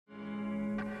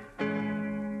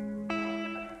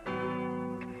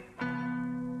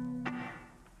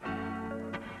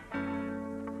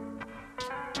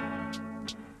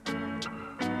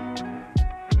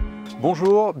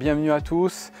Bonjour, bienvenue à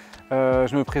tous.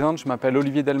 Je me présente, je m'appelle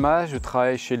Olivier Delmas, je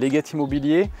travaille chez Leggett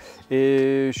Immobilier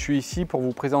et je suis ici pour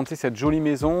vous présenter cette jolie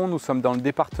maison. Nous sommes dans le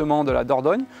département de la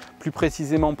Dordogne, plus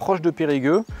précisément proche de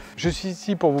Périgueux. Je suis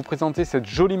ici pour vous présenter cette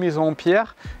jolie maison en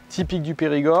pierre, typique du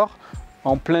Périgord,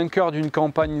 en plein cœur d'une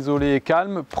campagne isolée et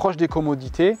calme, proche des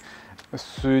commodités.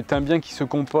 C'est un bien qui se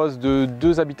compose de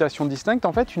deux habitations distinctes.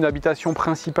 En fait, une habitation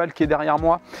principale qui est derrière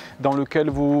moi, dans lequel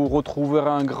vous retrouverez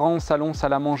un grand salon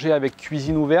salle à manger avec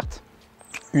cuisine ouverte,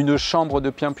 une chambre de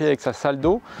plain-pied avec sa salle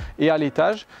d'eau et à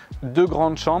l'étage, deux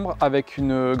grandes chambres avec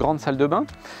une grande salle de bain.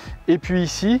 Et puis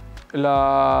ici,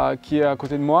 qui est à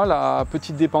côté de moi, la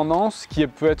petite dépendance qui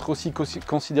peut être aussi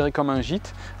considérée comme un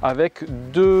gîte avec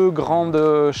deux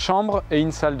grandes chambres et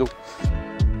une salle d'eau.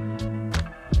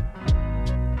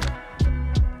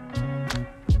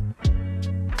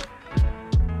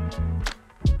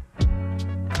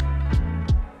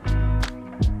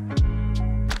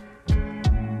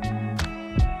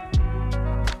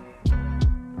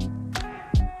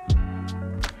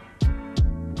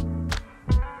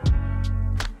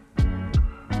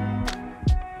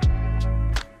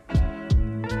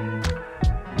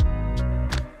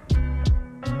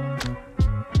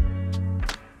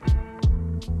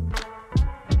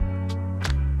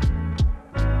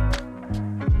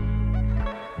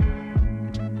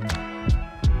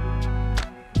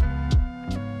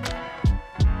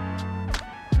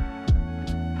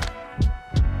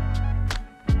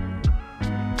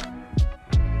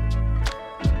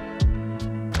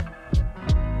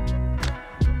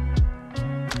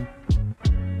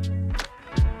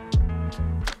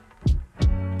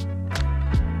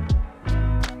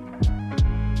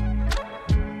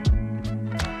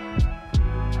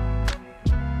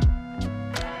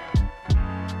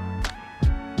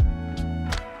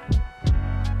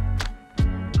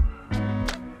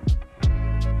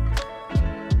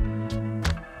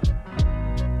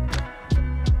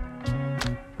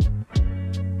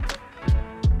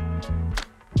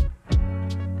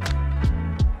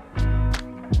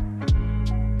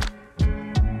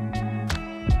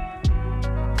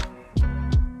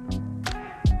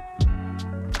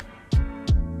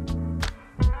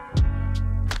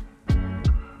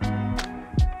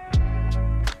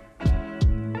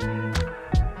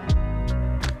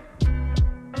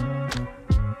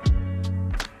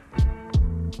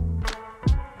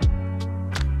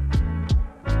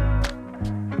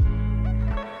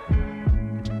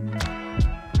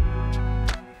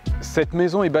 Cette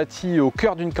maison est bâtie au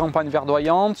cœur d'une campagne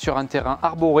verdoyante, sur un terrain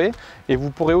arboré, et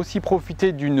vous pourrez aussi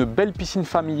profiter d'une belle piscine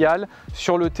familiale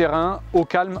sur le terrain, au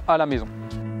calme à la maison.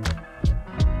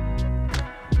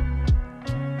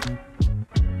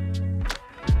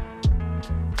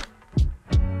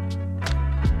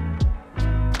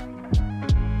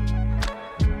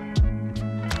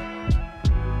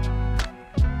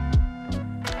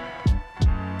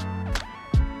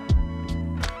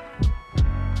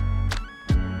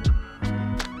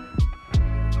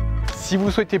 Si vous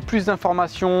souhaitez plus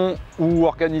d'informations ou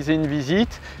organiser une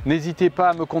visite, n'hésitez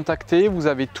pas à me contacter, vous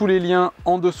avez tous les liens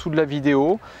en dessous de la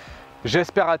vidéo.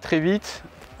 J'espère à très vite,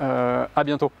 à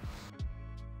bientôt.